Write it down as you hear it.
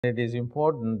It is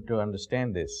important to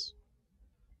understand this.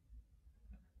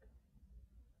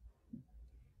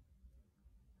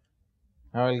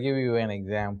 I will give you an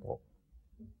example.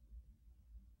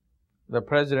 The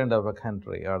president of a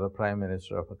country or the prime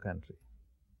minister of a country.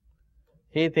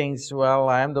 He thinks, well,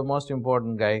 I am the most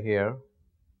important guy here,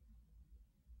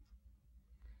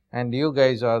 and you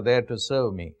guys are there to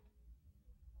serve me.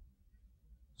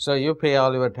 So you pay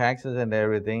all your taxes and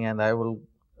everything, and I will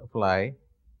fly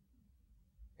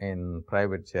in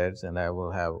private jets and I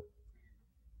will have.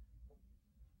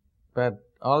 But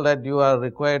all that you are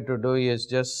required to do is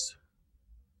just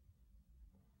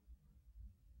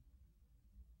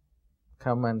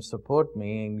come and support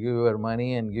me and give your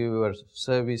money and give your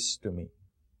service to me.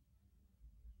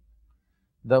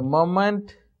 The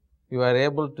moment you are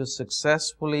able to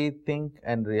successfully think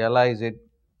and realize it,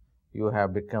 you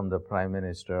have become the prime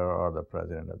minister or the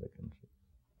president of the country.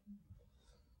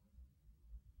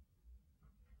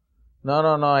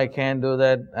 No, I can't do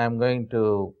that. I'm going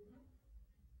to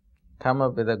come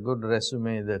up with a good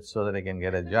resume so that I can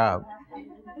get a job.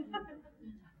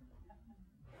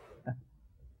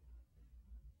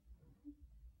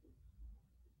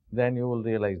 Then you will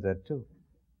realize that too.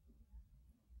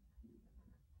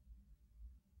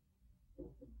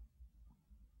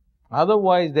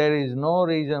 Otherwise, there is no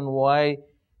reason why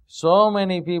so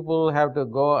many people have to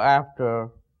go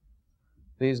after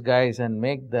these guys and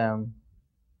make them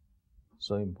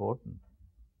so important.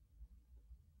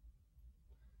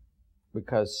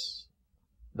 Because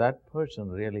that person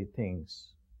really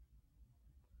thinks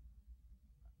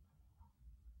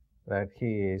that he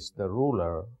is the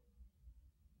ruler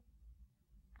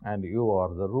and you are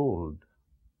the ruled.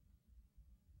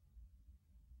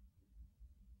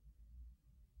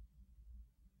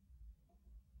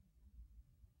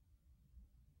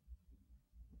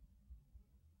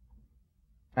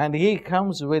 And he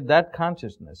comes with that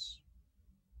consciousness.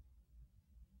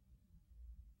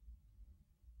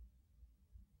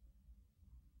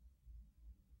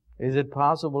 Is it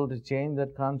possible to change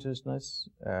that consciousness,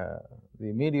 the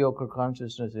mediocre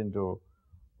consciousness, into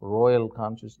royal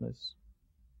consciousness?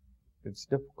 It's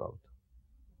difficult.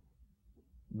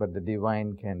 But the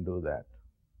divine can do that.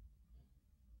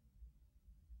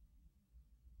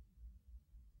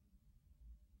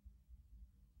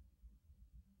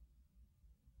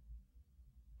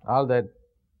 All that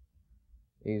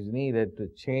is needed to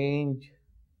change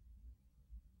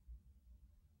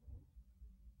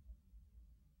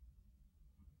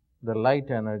the light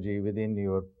energy within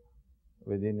your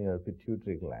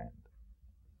pituitary gland.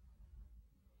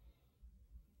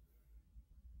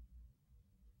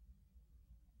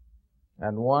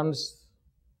 And once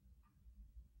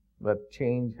that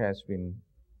change has been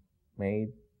made,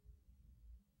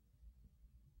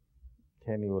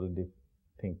 then you will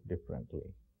think differently.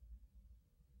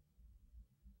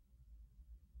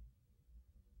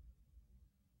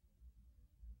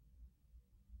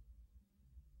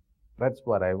 That's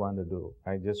what I want to do.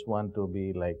 I just want to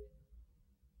be like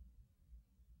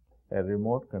a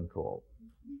remote control.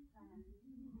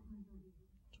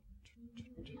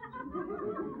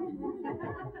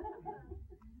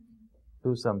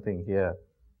 Do something here,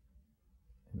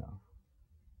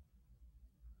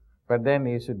 But then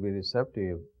you should be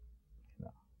receptive,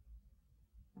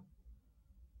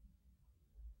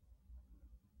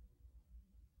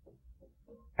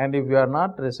 And if you are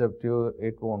not receptive,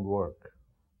 it won't work.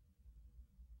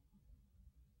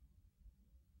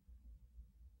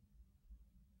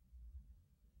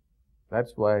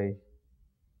 That's why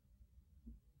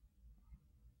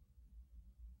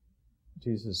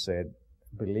Jesus said,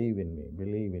 believe in me,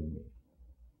 believe in me.